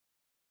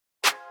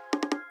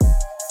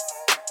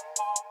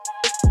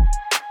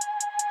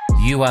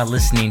You are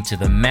listening to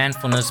the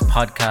Manfulness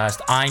Podcast.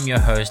 I'm your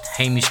host,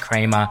 Hamish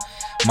Kramer.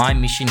 My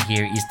mission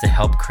here is to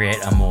help create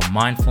a more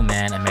mindful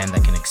man, a man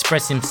that can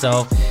express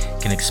himself,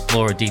 can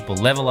explore a deeper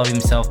level of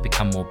himself,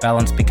 become more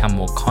balanced, become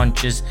more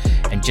conscious,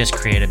 and just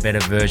create a better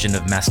version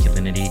of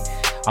masculinity.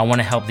 I want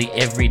to help the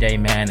everyday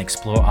man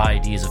explore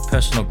ideas of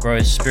personal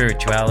growth,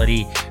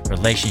 spirituality,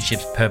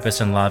 relationships,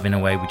 purpose, and love in a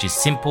way which is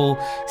simple,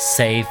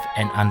 safe,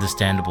 and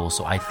understandable.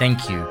 So I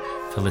thank you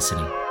for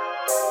listening.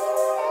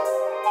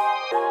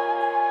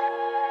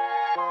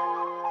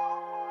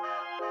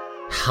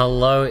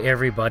 Hello,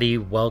 everybody.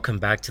 Welcome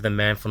back to the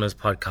Manfulness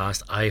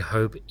Podcast. I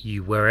hope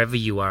you, wherever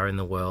you are in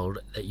the world,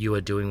 that you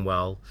are doing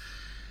well.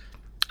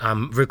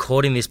 I'm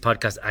recording this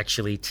podcast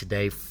actually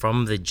today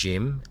from the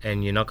gym,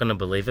 and you're not going to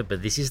believe it,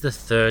 but this is the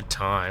third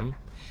time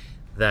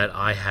that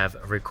I have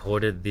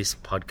recorded this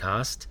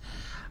podcast.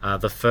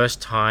 The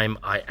first time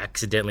I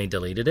accidentally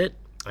deleted it,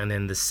 and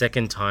then the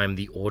second time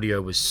the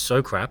audio was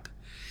so crap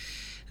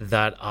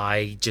that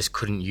I just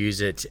couldn't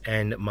use it.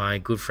 And my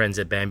good friends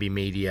at Bambi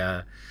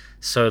Media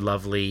so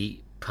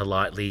lovely,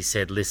 politely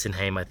said, listen,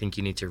 Haim, I think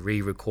you need to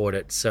re-record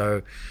it.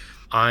 So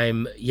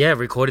I'm,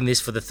 recording this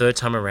for the third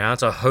time around.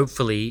 So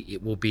hopefully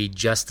it will be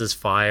just as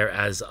fire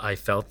as I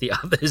felt the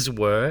others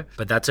were.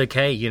 But that's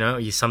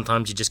okay.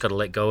 Sometimes you just got to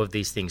let go of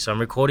these things. So I'm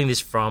recording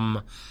this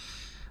from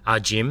our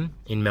gym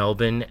in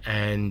Melbourne,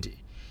 and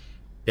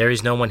there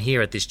is no one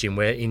here at this gym.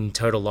 We're in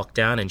total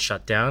lockdown and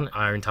shut down.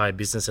 Our entire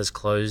business has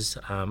closed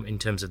in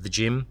terms of the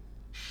gym.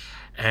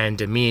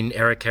 And me and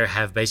Erica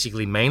have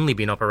basically mainly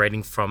been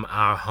operating from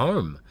our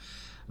home,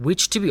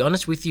 which, to be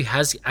honest with you,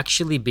 has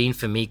actually been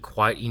for me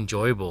quite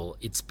enjoyable.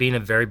 It's been a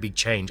very big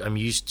change. I'm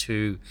used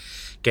to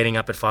getting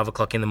up at 5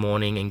 o'clock in the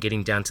morning and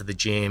getting down to the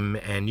gym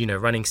and,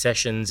 running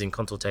sessions and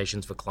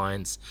consultations for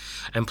clients.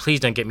 And please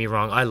don't get me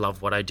wrong, I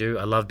love what I do.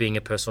 I love being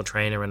a personal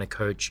trainer and a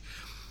coach.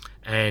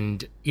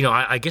 And,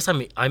 I guess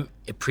I'm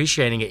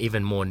appreciating it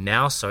even more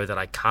now so that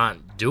I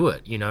can't do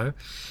it, You know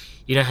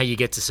how you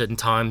get to certain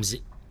times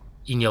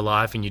in your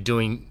life and you're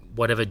doing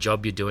whatever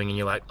job you're doing and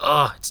you're like,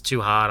 oh, it's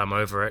too hard, I'm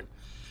over it.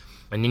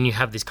 And then you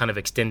have this kind of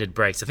extended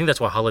breaks. I think that's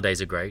why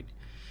holidays are great.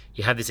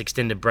 You have this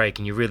extended break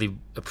and you really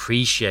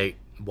appreciate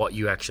what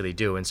you actually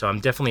do. And so I'm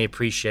definitely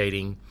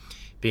appreciating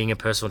being a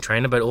personal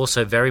trainer, but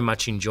also very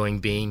much enjoying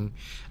being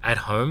at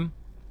home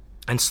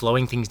and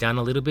slowing things down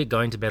a little bit,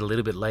 going to bed a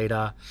little bit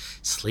later,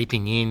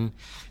 sleeping in.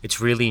 It's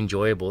really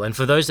enjoyable. And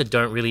for those that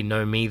don't really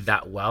know me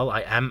that well,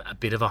 I am a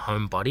bit of a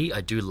homebody.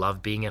 I do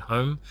love being at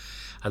home.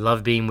 I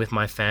love being with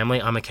my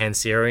family. I'm a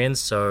Cancerian,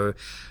 so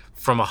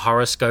from a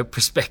horoscope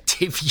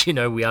perspective,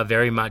 we are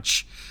very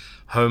much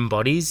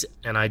homebodies,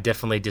 and I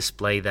definitely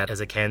display that as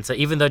a Cancer.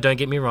 Even though, don't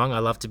get me wrong, I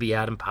love to be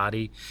out and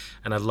party,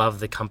 and I love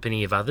the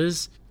company of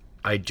others.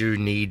 I do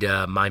need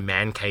my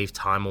man cave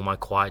time or my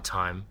quiet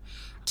time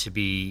to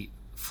be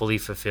fully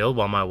fulfilled,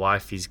 while my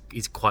wife is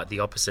quite the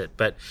opposite.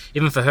 But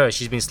even for her,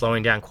 she's been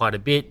slowing down quite a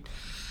bit.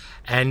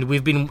 And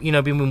we've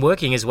been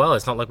working as well.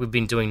 It's not like we've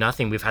been doing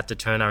nothing. We've had to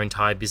turn our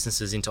entire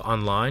businesses into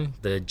online.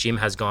 The gym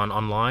has gone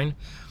online,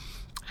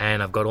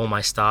 and I've got all my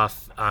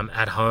staff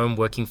at home,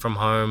 working from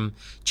home,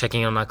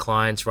 checking on our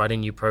clients, writing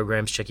new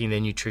programs, checking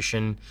their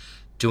nutrition,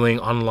 doing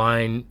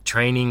online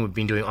training. We've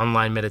been doing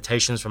online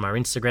meditations from our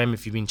Instagram,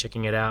 if you've been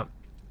checking it out.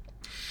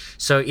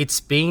 So it's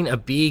been a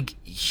big,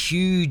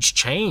 huge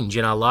change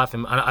in our life.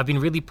 And I've been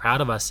really proud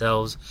of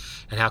ourselves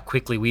and how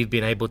quickly we've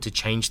been able to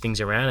change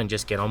things around and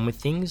just get on with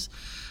things.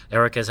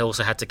 Erica has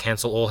also had to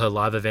cancel all her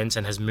live events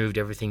and has moved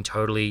everything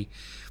totally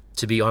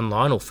to be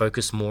online or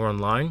focus more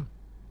online.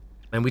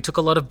 And we took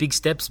a lot of big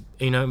steps,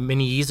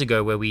 many years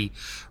ago, where we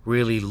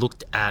really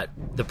looked at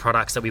the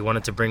products that we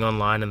wanted to bring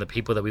online and the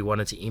people that we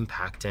wanted to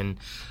impact. And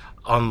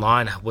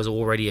online was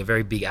already a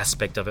very big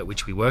aspect of it,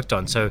 which we worked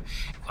on. So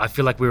I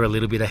feel like we were a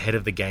little bit ahead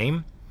of the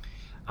game.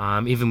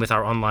 Even with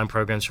our online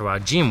programs for our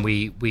gym,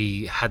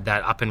 we had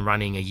that up and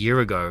running a year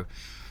ago.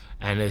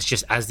 And it's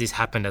just as this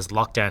happened, as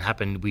lockdown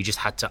happened, we just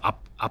had to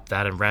up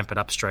that and ramp it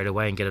up straight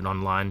away and get it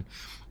online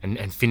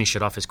and finish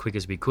it off as quick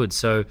as we could.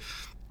 So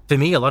for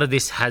me, a lot of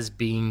this has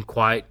been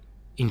quite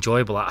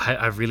enjoyable.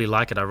 I really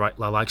like it. I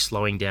like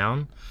slowing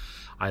down.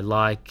 I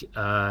like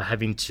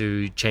having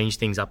to change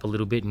things up a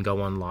little bit and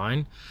go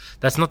online.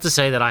 That's not to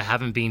say that I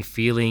haven't been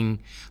feeling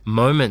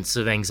moments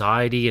of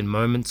anxiety and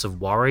moments of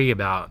worry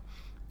about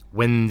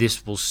when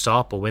this will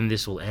stop or when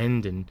this will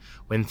end and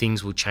when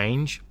things will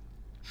change.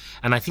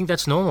 And I think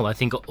that's normal. I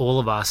think all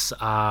of us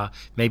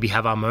maybe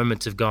have our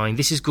moments of going,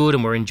 this is good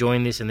and we're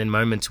enjoying this, and then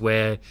moments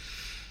where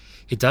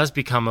it does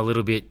become a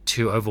little bit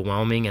too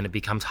overwhelming and it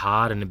becomes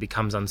hard and it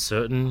becomes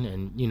uncertain.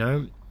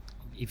 And,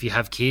 if you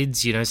have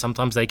kids,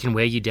 sometimes they can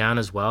wear you down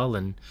as well.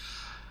 And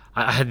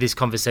I had this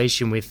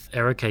conversation with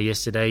Erica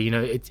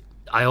yesterday.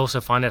 I also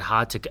find it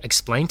hard to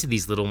explain to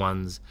these little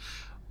ones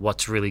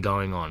what's really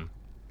going on.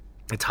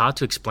 It's hard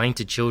to explain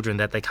to children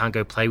that they can't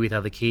go play with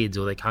other kids,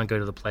 or they can't go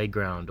to the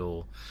playground,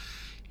 or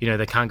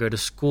they can't go to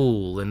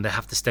school and they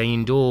have to stay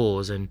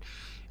indoors. And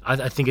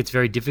I think it's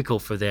very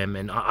difficult for them.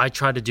 And I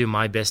try to do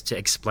my best to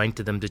explain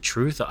to them the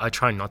truth. I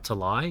try not to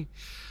lie.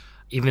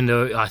 even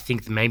though I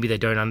think maybe they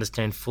don't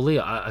understand fully,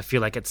 I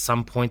feel like at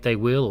some point they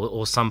will,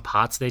 or some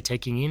parts they're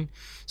taking in.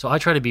 So I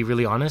try to be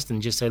really honest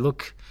and just say,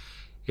 look,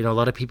 a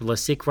lot of people are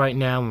sick right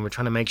now, and we're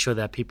trying to make sure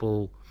that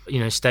people,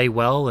 stay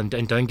well and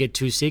don't get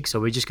too sick. So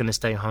we're just going to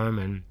stay home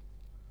and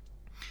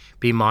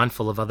be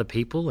mindful of other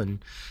people.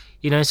 And,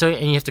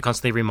 and you have to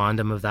constantly remind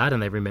them of that,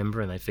 and they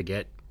remember and they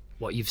forget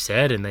what you've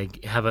said, and they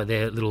have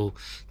their little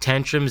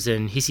tantrums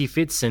and hissy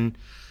fits.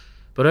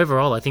 But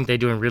overall, I think they're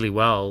doing really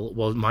well.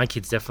 Well, my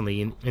kids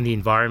definitely in the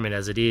environment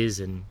as it is,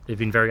 and they've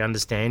been very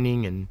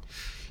understanding. And,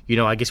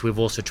 I guess we've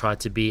also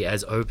tried to be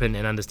as open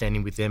and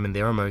understanding with them and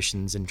their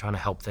emotions, and trying to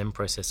help them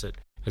process it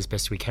as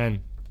best we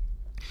can.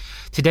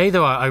 Today,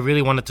 though, I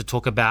really wanted to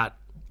talk about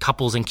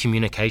couples and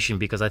communication,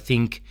 because I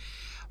think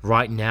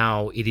right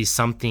now it is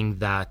something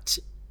that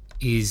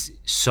is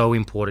so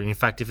important. In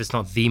fact, if it's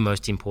not the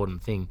most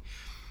important thing.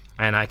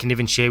 And I can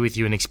even share with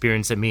you an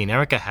experience that me and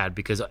Erica had,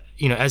 because,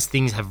 as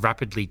things have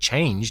rapidly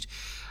changed,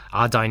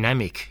 our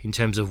dynamic in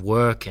terms of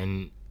work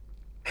and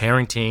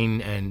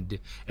parenting and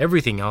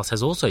everything else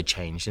has also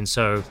changed. And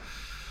so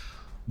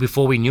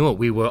before we knew it,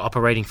 we were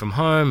operating from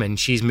home, and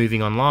she's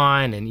moving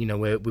online, and,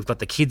 we've got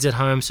the kids at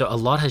home. So a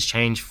lot has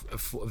changed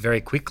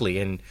very quickly.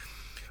 And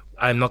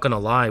I'm not going to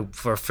lie,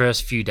 for the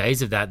first few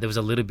days of that, there was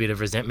a little bit of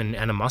resentment and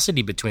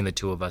animosity between the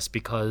two of us,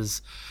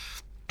 because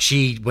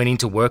she went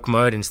into work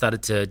mode and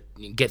started to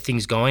get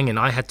things going, and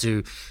I had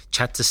to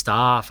chat to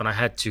staff, and I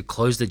had to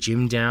close the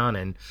gym down,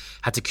 and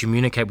had to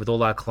communicate with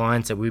all our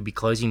clients that we'd be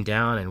closing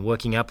down and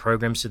working out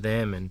programs for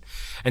them.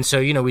 And so,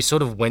 we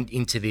sort of went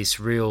into this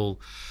real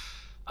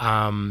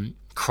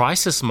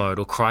crisis mode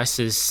or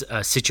crisis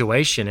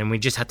situation, and we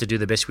just had to do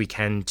the best we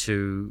can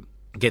to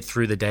get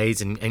through the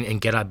days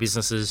and get our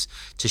businesses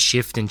to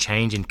shift and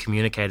change and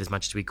communicate as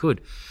much as we could.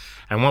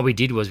 And what we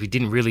did was we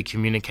didn't really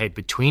communicate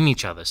between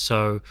each other.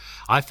 So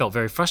I felt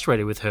very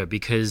frustrated with her,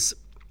 because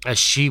as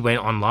she went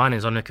online and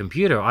was on her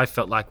computer, I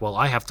felt like, well,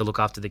 I have to look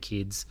after the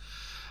kids.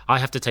 I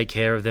have to take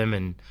care of them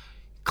and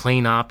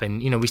clean up.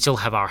 And, we still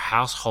have our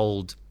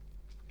household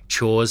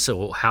chores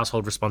or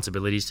household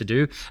responsibilities to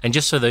do. And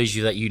just so those of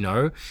you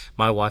that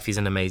my wife is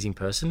an amazing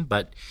person,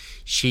 but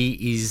she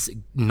is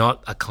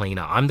not a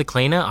cleaner. I'm the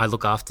cleaner. I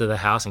look after the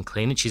house and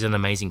clean it. She's an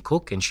amazing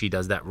cook, and she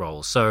does that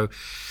role. So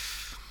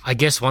I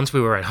guess once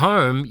we were at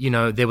home,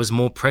 there was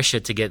more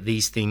pressure to get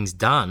these things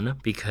done,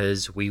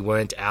 because we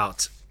weren't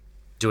out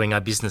doing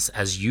our business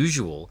as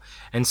usual.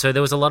 And so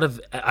there was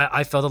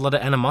I felt a lot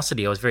of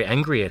animosity. I was very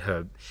angry at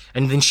her.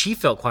 And then she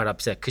felt quite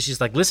upset, because she's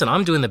like, listen,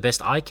 I'm doing the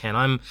best I can.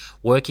 I'm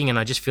working, and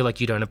I just feel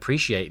like you don't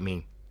appreciate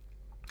me.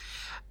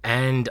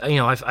 And,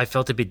 I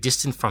felt a bit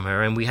distant from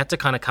her, and we had to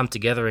kind of come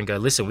together and go,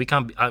 listen, we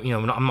can't,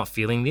 I'm not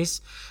feeling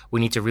this. We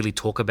need to really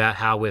talk about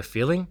how we're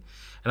feeling.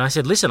 And I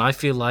said, listen, I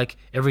feel like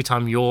every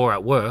time you're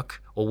at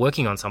work or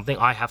working on something,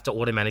 I have to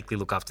automatically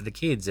look after the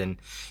kids. And,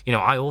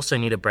 I also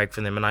need a break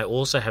from them, and I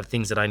also have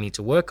things that I need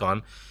to work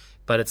on.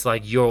 But it's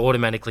like you're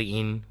automatically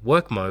in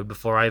work mode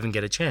before I even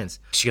get a chance.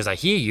 She goes, I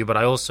hear you, but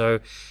I also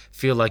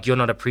feel like you're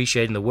not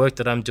appreciating the work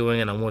that I'm doing,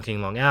 and I'm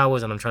working long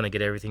hours, and I'm trying to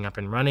get everything up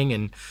and running.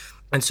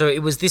 And so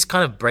it was this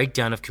kind of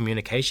breakdown of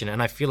communication.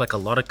 And I feel like a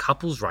lot of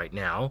couples right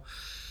now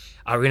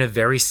are in a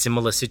very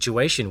similar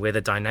situation, where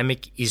the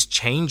dynamic is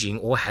changing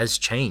or has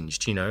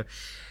changed.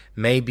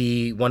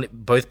 Maybe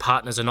both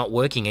partners are not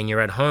working and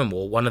you're at home,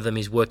 or one of them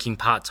is working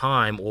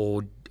part-time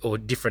or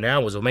different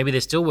hours, or maybe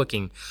they're still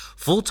working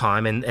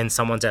full-time and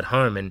someone's at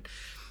home.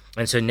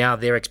 And so now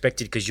they're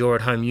expected, because you're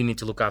at home, you need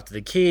to look after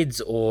the kids,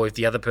 or if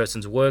the other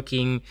person's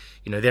working,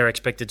 they're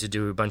expected to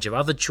do a bunch of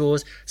other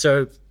chores.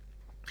 So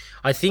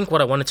I think what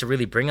I wanted to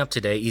really bring up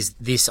today is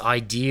this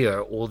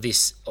idea, I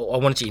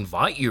wanted to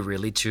invite you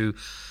really to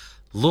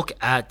look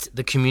at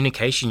the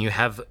communication you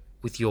have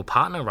with your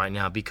partner right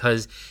now,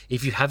 because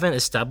if you haven't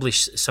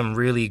established some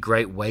really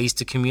great ways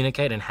to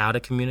communicate and how to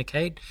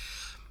communicate,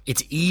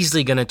 it's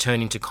easily going to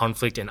turn into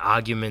conflict and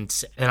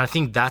arguments. And I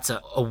think that's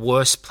a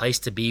worse place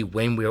to be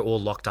when we're all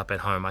locked up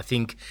at home. I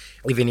think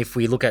even if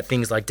we look at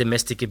things like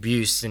domestic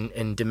abuse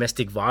and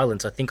domestic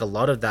violence, I think a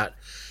lot of that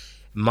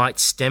might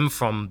stem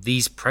from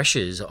these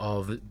pressures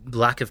of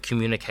lack of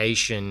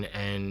communication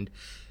and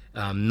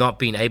not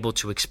being able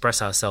to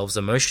express ourselves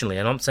emotionally.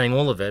 And I'm not saying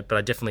all of it, but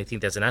I definitely think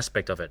there's an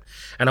aspect of it.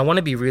 And I want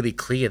to be really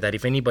clear that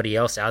if anybody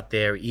else out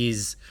there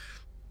is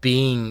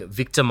being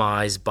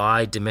victimized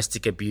by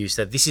domestic abuse,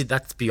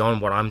 that's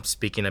beyond what I'm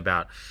speaking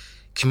about.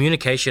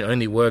 Communication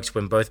only works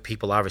when both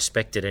people are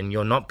respected, and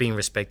you're not being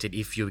respected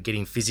if you're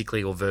getting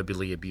physically or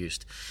verbally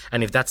abused.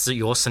 And if that's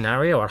your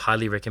scenario, I'd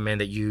highly recommend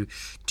that you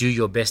do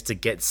your best to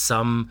get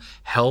some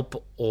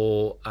help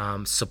or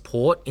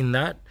support in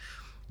that,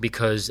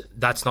 because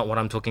that's not what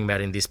I'm talking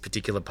about in this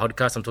particular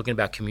podcast. I'm talking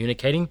about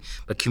communicating,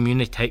 but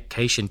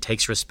communication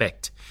takes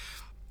respect.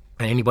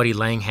 And anybody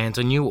laying hands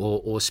on you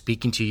or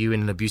speaking to you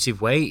in an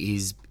abusive way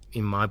is,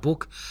 in my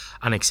book,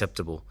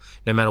 unacceptable,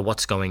 no matter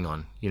what's going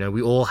on.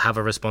 We all have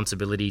a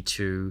responsibility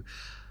to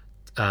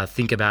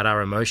think about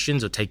our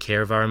emotions, or take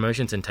care of our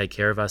emotions and take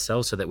care of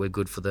ourselves, so that we're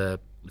good for the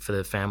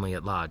family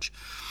at large.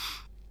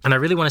 And I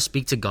really want to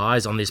speak to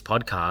guys on this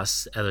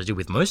podcast, as I do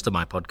with most of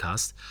my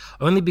podcasts,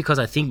 only because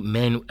I think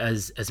men,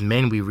 as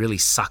men, we really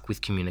suck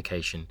with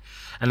communication.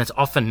 And it's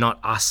often not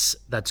us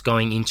that's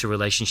going into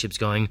relationships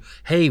going,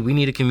 hey, we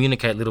need to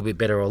communicate a little bit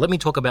better, or let me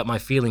talk about my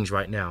feelings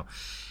right now.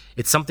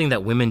 It's something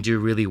that women do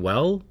really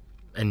well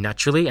and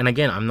naturally. And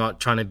again, I'm not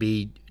trying to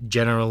be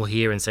general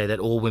here and say that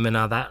all women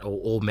are that or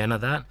all men are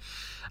that.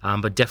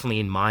 But definitely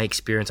in my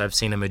experience, I've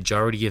seen a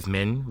majority of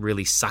men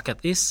really suck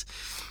at this.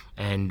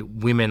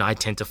 And women, I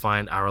tend to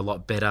find, are a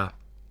lot better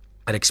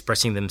at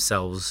expressing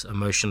themselves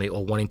emotionally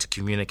or wanting to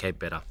communicate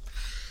better.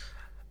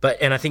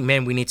 And I think,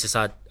 man, we need to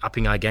start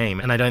upping our game.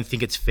 And I don't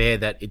think it's fair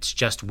that it's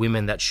just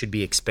women that should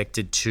be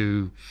expected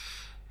to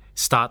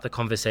start the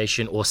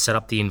conversation or set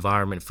up the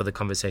environment for the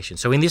conversation.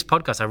 So in this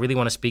podcast, I really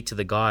want to speak to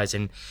the guys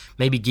and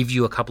maybe give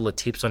you a couple of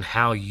tips on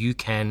how you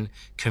can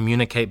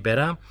communicate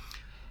better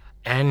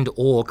and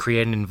or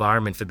create an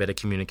environment for better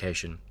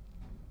communication.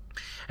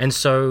 And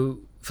so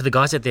for the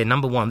guys out there,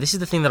 number one, this is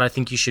the thing that I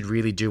think you should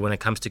really do when it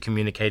comes to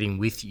communicating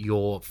with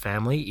your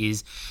family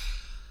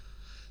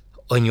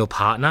and your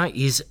partner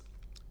is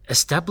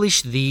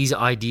establish these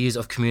ideas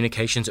of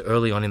communications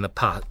early on in the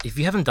path. If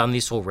you haven't done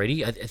this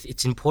already,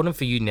 it's important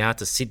for you now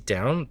to sit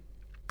down,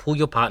 pull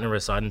your partner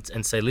aside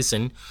and say,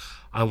 listen,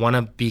 I want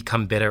to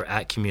become better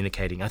at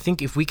communicating. I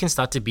think if we can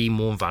start to be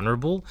more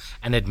vulnerable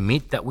and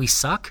admit that we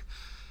suck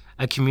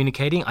at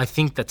communicating, I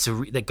think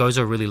that goes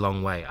a really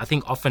long way. I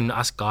think often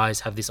us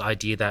guys have this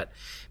idea that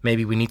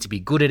maybe we need to be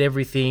good at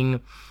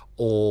everything,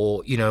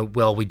 or,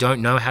 we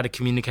don't know how to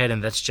communicate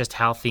and that's just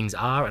how things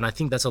are. And I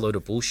think that's a load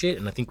of bullshit.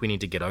 And I think we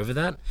need to get over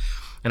that.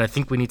 And I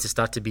think we need to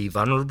start to be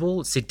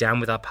vulnerable, sit down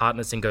with our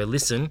partners and go,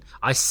 listen,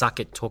 I suck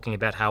at talking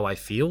about how I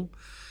feel.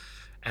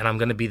 And I'm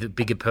going to be the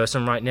bigger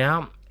person right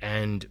now.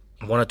 And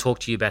I want to talk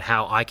to you about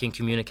how I can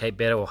communicate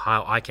better or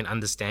how I can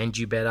understand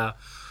you better.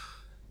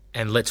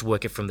 And let's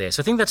work it from there.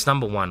 So I think that's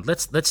number one.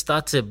 Let's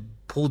start to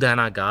pull down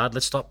our guard.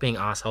 Let's stop being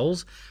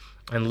assholes.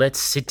 And let's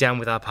sit down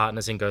with our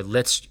partners and go,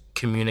 let's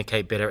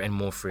communicate better and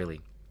more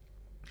freely.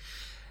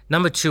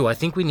 Number two, I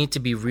think we need to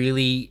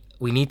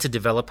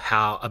develop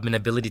an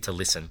ability to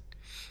listen,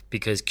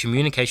 because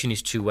communication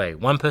is two-way.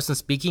 One person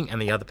speaking and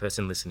the other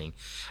person listening.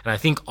 And I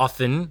think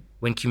often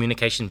when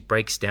communication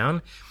breaks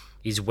down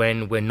is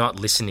when we're not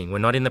listening. We're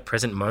not in the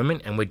present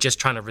moment and we're just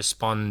trying to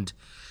respond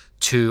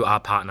to our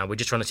partner. We're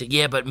just trying to say,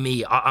 yeah, but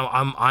me,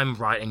 I'm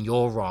right and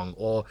you're wrong.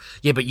 Or,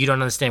 yeah, but you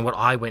don't understand what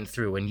I went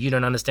through and you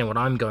don't understand what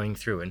I'm going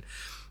through. And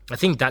I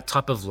think that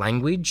type of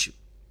language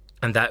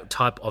and that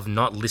type of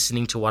not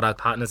listening to what our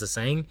partners are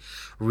saying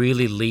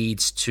really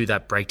leads to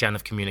that breakdown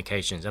of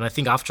communications. And I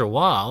think after a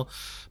while,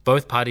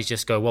 both parties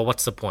just go, well,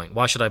 what's the point?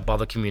 Why should I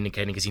bother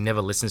communicating? Because he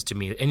never listens to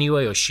me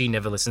anyway, or she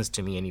never listens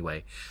to me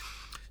anyway.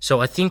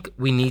 So I think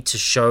we need to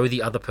show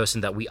the other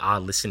person that we are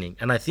listening.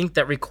 And I think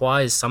that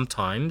requires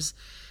sometimes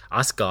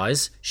us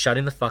guys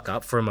shutting the fuck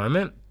up for a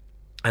moment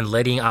and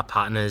letting our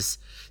partners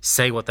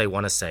say what they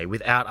want to say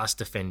without us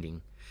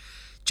defending.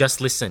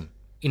 Just listen.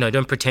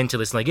 Don't pretend to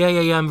listen like, yeah,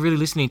 I'm really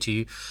listening to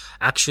you.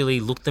 Actually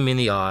look them in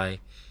the eye,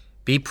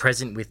 be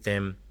present with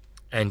them,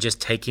 and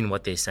just take in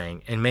what they're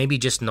saying. And maybe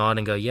just nod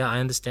and go, yeah, I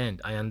understand.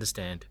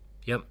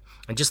 Yep.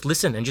 And just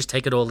listen and just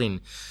take it all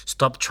in.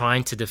 Stop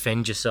trying to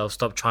defend yourself.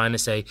 Stop trying to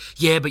say,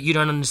 yeah, but you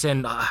don't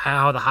understand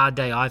how the hard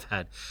day I've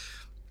had.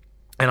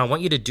 And I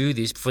want you to do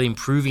this for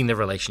improving the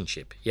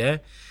relationship, yeah?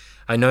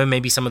 I know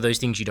maybe some of those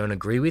things you don't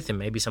agree with and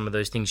maybe some of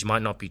those things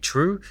might not be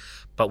true,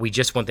 but we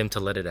just want them to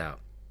let it out.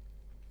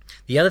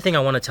 The other thing I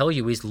want to tell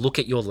you is look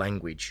at your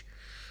language.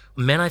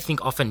 Men, I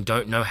think, often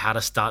don't know how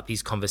to start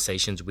these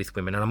conversations with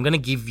women. And I'm going to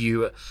give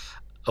you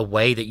a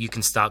way that you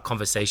can start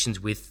conversations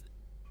with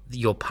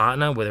your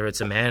partner, whether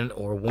it's a man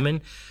or a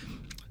woman,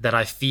 that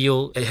I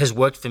feel it has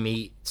worked for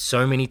me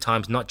so many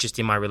times, not just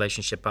in my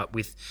relationship, but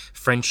with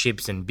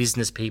friendships and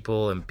business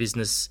people and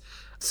business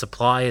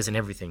suppliers and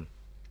everything.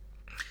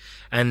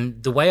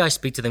 And the way I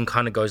speak to them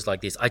kind of goes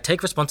like this. I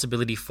take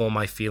responsibility for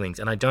my feelings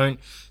and I don't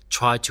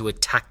try to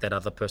attack that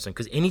other person,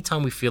 because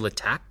anytime we feel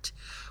attacked,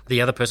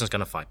 the other person's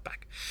going to fight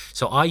back.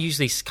 So I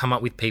usually come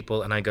up with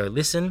people and I go,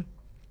 listen,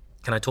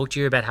 can I talk to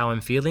you about how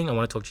I'm feeling? I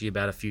want to talk to you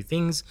about a few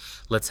things.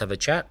 Let's have a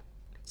chat.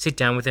 Sit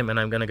down with them and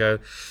I'm going to go,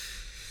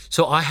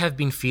 so I have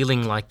been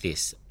feeling like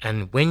this.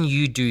 And when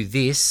you do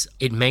this,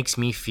 it makes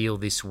me feel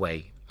this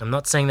way. I'm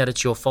not saying that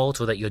it's your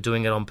fault or that you're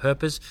doing it on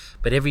purpose,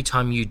 but every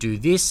time you do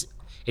this,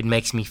 it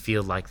makes me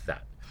feel like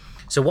that.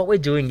 So what we're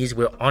doing is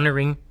we're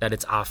honoring that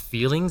it's our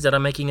feelings that are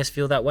making us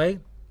feel that way.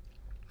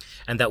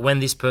 And that when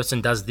this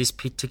person does this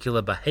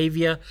particular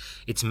behavior,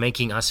 it's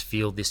making us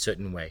feel this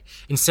certain way.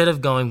 Instead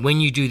of going, when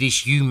you do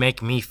this, you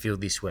make me feel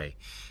this way.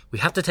 We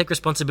have to take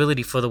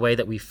responsibility for the way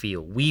that we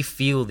feel. We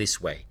feel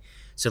this way.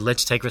 So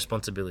let's take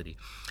responsibility.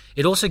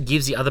 It also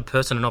gives the other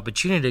person an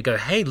opportunity to go,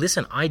 hey,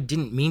 listen, I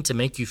didn't mean to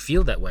make you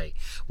feel that way.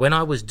 When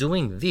I was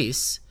doing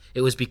this,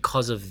 it was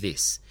because of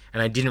this.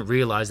 And I didn't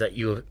realize that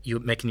you're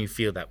making you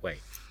feel that way.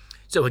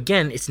 So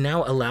again, it's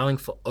now allowing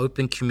for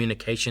open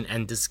communication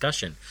and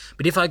discussion.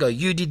 But if I go,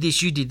 you did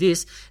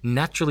this,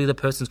 naturally the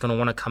person's going to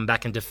want to come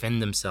back and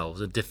defend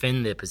themselves or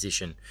defend their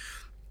position.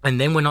 And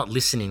then we're not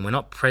listening, we're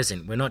not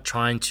present, we're not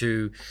trying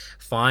to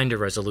find a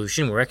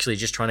resolution. We're actually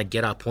just trying to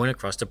get our point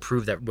across to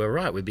prove that we're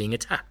right, we're being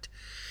attacked.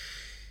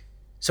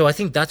 So I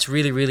think that's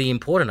really, really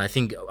important. I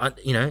think,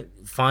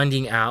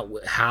 finding out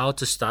how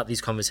to start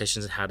these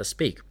conversations and how to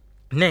speak.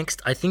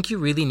 Next, I think you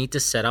really need to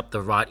set up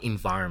the right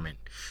environment.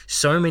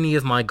 So many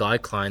of my guy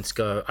clients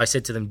I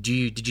said to them,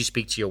 did you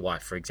speak to your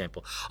wife, for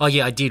example? Oh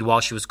yeah, I did while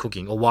she was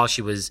cooking or while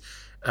she was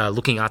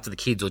looking after the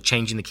kids or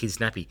changing the kids'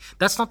 nappy.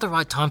 That's not the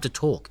right time to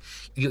talk.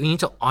 You need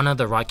to honor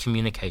the right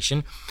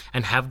communication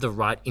and have the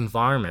right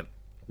environment.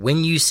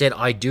 When you said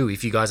I do,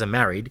 if you guys are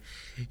married,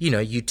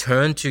 you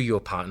turned to your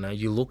partner,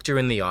 you looked her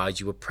in the eyes,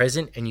 you were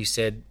present, and you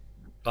said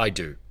I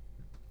do.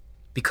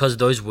 Because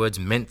those words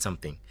meant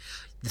something.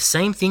 The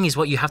same thing is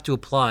what you have to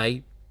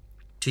apply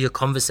to your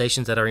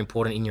conversations that are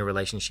important in your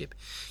relationship.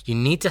 You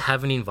need to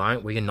have an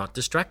environment where you're not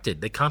distracted.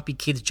 There can't be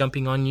kids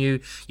jumping on you.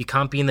 You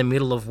can't be in the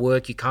middle of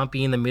work. You can't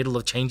be in the middle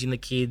of changing the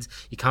kids.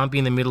 You can't be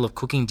in the middle of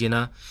cooking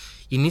dinner.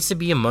 It needs to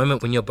be a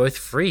moment when you're both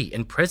free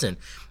and present.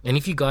 And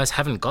if you guys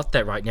haven't got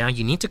that right now,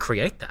 you need to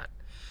create that.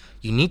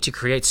 You need to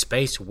create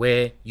space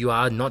where you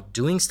are not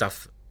doing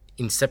stuff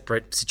in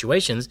separate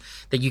situations,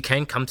 that you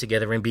can come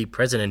together and be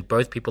present and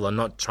both people are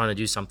not trying to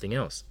do something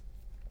else.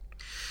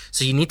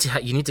 So you need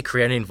to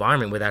create an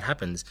environment where that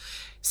happens.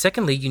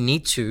 Secondly, you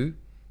need to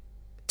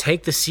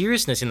take the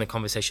seriousness in the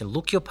conversation.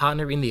 Look your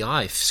partner in the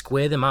eye,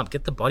 square them up,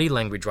 get the body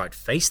language right,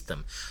 face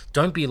them.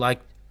 Don't be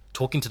like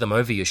talking to them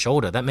over your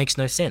shoulder. That makes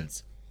no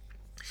sense.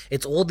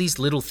 It's all these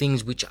little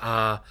things which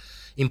are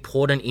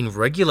important in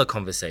regular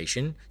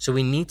conversation. So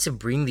we need to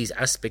bring these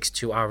aspects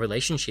to our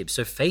relationship.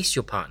 So face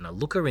your partner,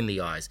 look her in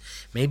the eyes.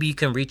 Maybe you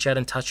can reach out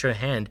and touch her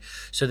hand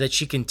so that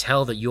she can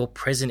tell that you're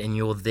present and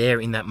you're there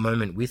in that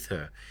moment with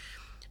her,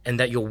 and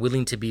that you're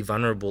willing to be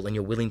vulnerable and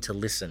you're willing to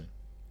listen.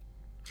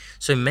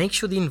 So make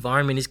sure the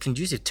environment is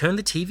conducive. Turn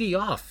the TV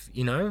off,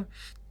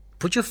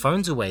 Put your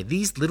phones away.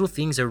 These little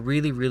things are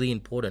really, really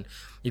important.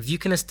 If you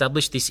can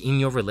establish this in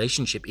your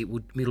relationship,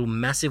 it'll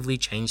massively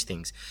change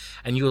things.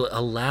 And you'll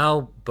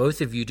allow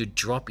both of you to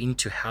drop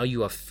into how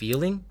you are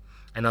feeling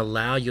and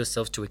allow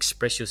yourself to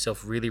express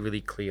yourself really,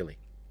 really clearly.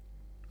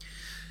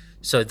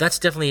 So that's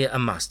definitely a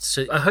must.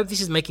 So I hope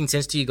this is making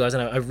sense to you guys.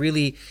 And I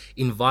really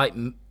invite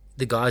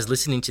the guys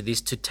listening to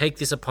this to take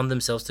this upon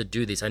themselves to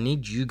do this. I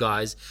need you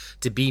guys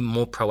to be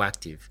more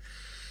proactive.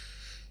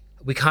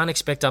 We can't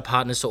expect our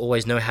partners to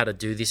always know how to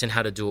do this and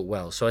how to do it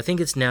well. So I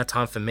think it's now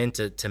time for men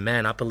to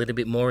man up a little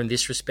bit more in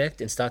this respect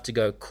and start to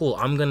go, cool,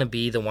 I'm going to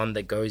be the one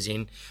that goes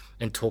in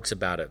and talks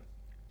about it.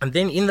 And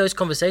then in those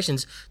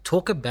conversations,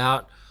 talk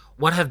about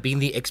what have been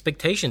the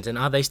expectations and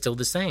are they still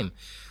the same?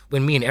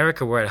 When me and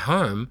Erica were at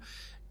home,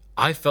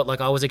 I felt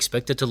like I was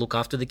expected to look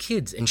after the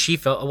kids, and she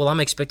felt, well,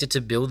 I'm expected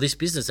to build this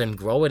business and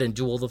grow it and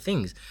do all the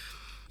things.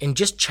 And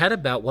just chat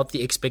about what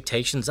the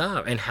expectations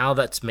are and how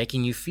that's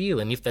making you feel,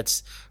 and if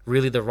that's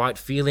really the right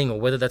feeling or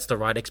whether that's the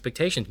right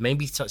expectations.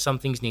 Maybe some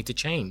things need to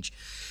change.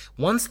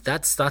 Once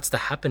that starts to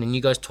happen and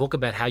you guys talk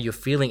about how you're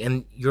feeling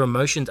and your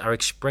emotions are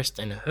expressed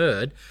and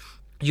heard,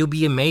 you'll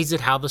be amazed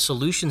at how the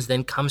solutions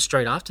then come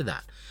straight after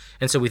that.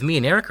 And so with me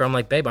and Erica, I'm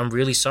like, babe, I'm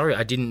really sorry.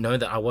 I didn't know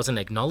that I wasn't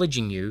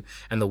acknowledging you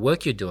and the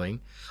work you're doing.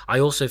 I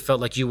also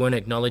felt like you weren't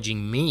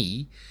acknowledging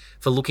me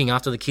for looking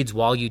after the kids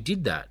while you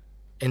did that.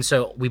 And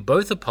so we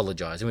both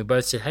apologized and we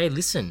both said, hey,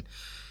 listen,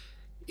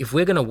 if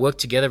we're going to work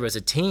together as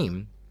a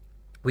team,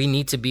 we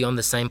need to be on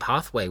the same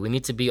pathway. We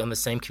need to be on the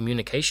same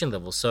communication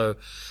level. So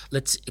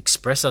let's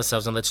express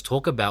ourselves and let's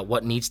talk about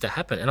what needs to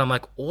happen. And I'm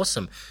like,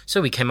 awesome.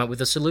 So we came up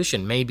with a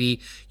solution. Maybe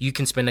you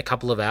can spend a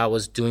couple of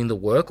hours doing the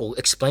work, or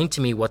explain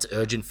to me what's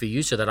urgent for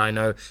you so that I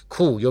know,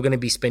 cool, you're going to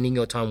be spending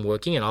your time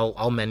working and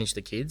I'll manage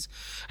the kids.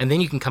 And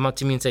then you can come up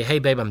to me and say, hey,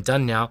 babe, I'm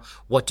done now.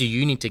 What do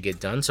you need to get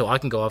done? So I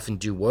can go off and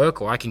do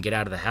work, or I can get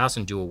out of the house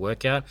and do a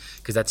workout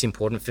because that's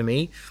important for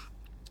me,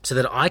 so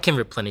that I can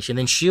replenish, and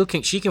then she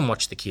can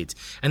watch the kids.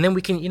 And then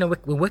we can,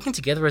 we're working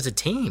together as a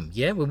team.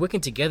 Yeah, we're working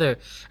together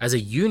as a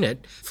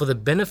unit for the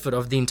benefit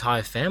of the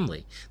entire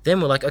family. Then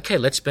we're like, okay,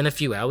 let's spend a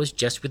few hours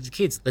just with the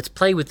kids. Let's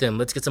play with them.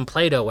 Let's get some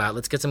Play-Doh out.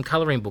 Let's get some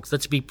coloring books.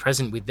 Let's be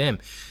present with them.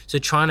 So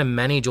trying to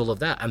manage all of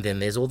that. And then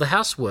there's all the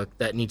housework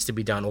that needs to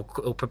be done, or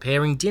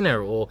preparing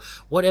dinner, or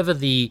whatever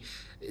the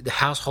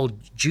household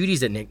duties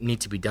that need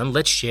to be done.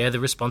 Let's share the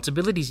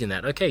responsibilities in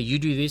that. Okay, you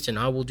do this and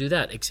I will do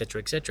that, etc.,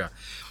 etc.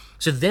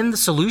 So then the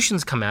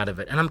solutions come out of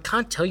it. And I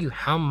can't tell you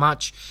how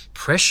much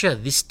pressure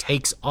this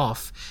takes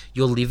off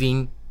your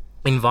living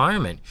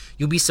environment.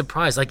 You'll be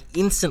surprised. Like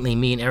instantly,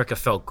 me and Erica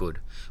felt good.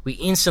 We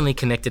instantly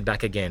connected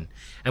back again.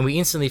 And we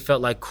instantly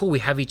felt like, cool, we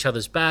have each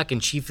other's back,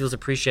 and she feels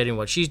appreciated in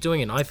what she's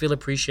doing and I feel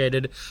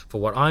appreciated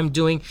for what I'm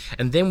doing.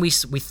 And then we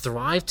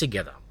thrive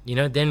together.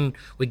 Then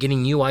we're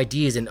getting new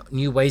ideas and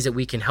new ways that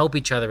we can help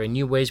each other, and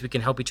new ways we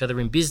can help each other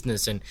in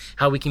business, and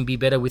how we can be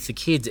better with the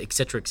kids,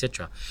 etc.,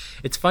 etc.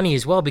 It's funny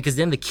as well, because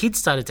then the kids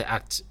started to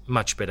act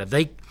much better.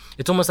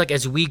 It's almost like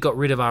as we got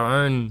rid of our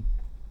own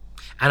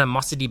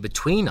animosity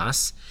between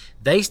us,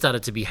 they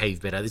started to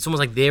behave better. It's almost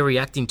like they're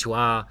reacting to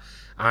our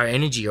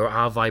energy or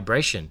our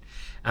vibration.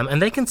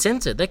 And they can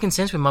sense it. They can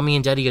sense when mummy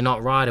and daddy are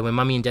not right, or when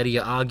mummy and daddy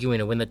are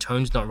arguing, or when the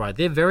tone's not right.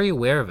 They're very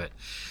aware of it.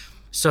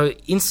 So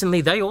instantly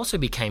they also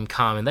became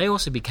calm, and they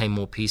also became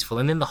more peaceful.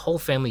 And then the whole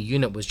family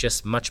unit was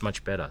just much,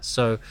 much better.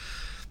 So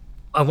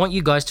I want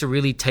you guys to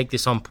really take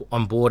this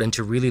on board and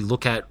to really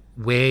look at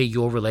where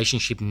your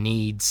relationship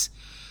needs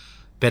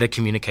better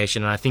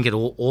communication. And I think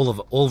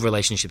all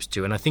relationships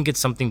do. And I think it's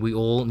something we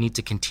all need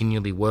to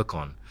continually work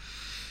on.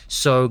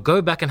 So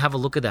go back and have a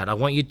look at that. I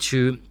want you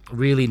to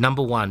really,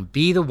 number one,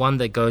 be the one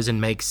that goes and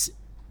makes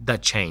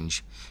that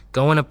change.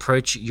 Go and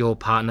approach your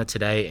partner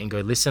today and go,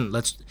 listen,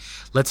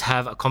 let's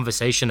have a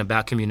conversation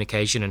about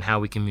communication and how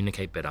we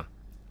communicate better.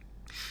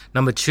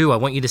 Number two, I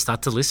want you to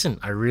start to listen.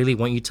 I really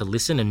want you to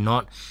listen and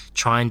not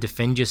try and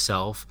defend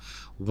yourself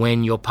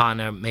when your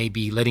partner may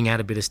be letting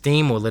out a bit of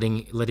steam or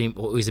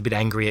or is a bit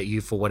angry at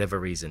you for whatever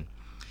reason.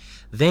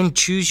 Then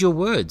choose your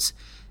words.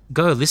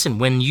 Go, listen,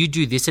 when you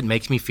do this, it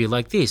makes me feel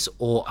like this,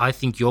 or I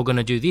think you're going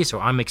to do this,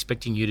 or I'm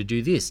expecting you to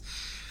do this.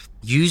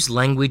 Use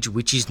language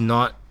which is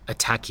not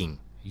attacking.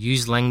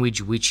 Use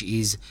language which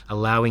is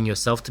allowing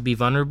yourself to be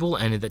vulnerable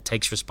and that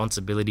takes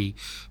responsibility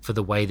for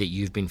the way that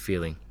you've been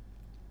feeling.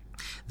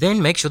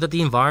 Then make sure that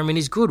the environment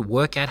is good.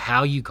 Work out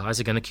how you guys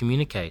are going to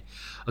communicate.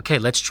 Okay,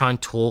 let's try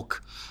and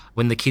talk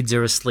when the kids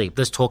are asleep.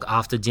 Let's talk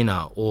after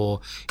dinner,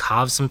 or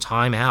carve some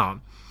time out.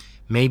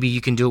 Maybe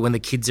you can do it when the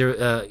kids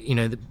are,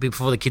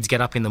 before the kids get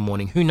up in the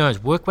morning. Who knows?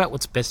 Work out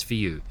what's best for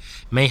you.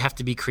 May have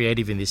to be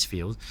creative in this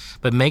field,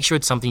 but make sure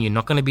it's something you're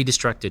not going to be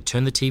distracted.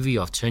 Turn the TV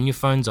off, turn your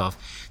phones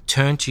off,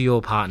 turn to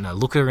your partner,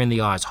 look her in the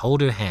eyes,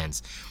 hold her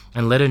hands,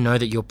 and let her know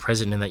that you're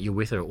present and that you're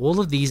with her. All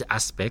of these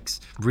aspects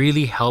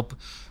really help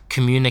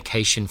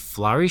communication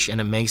flourish,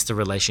 and it makes the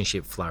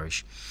relationship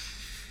flourish.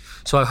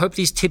 So I hope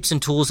these tips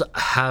and tools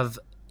have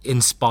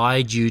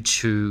inspired you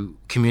to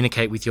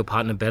communicate with your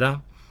partner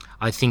better.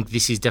 I think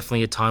this is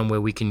definitely a time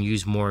where we can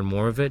use more and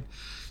more of it.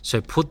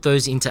 So put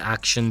those into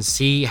action,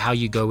 see how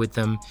you go with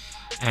them,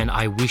 and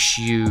I wish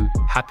you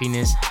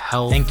happiness,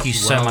 health. Thank you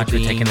so much for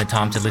taking the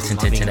time to listen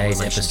to today's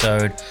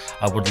episode.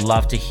 I would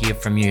love to hear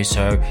from you,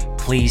 so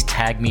please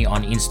tag me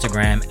on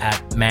Instagram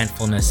at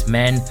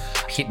manfulnessmen.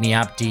 Hit me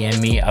up, DM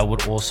me. I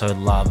would also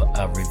love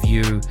a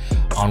review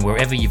on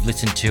wherever you've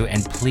listened to,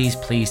 and please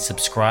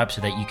subscribe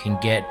so that you can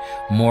get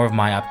more of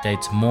my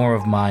updates, more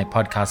of my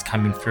podcasts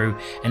coming through.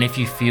 And if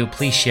you feel,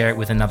 please share it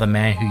with another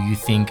man who you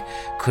think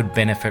could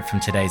benefit from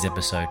today's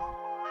episode.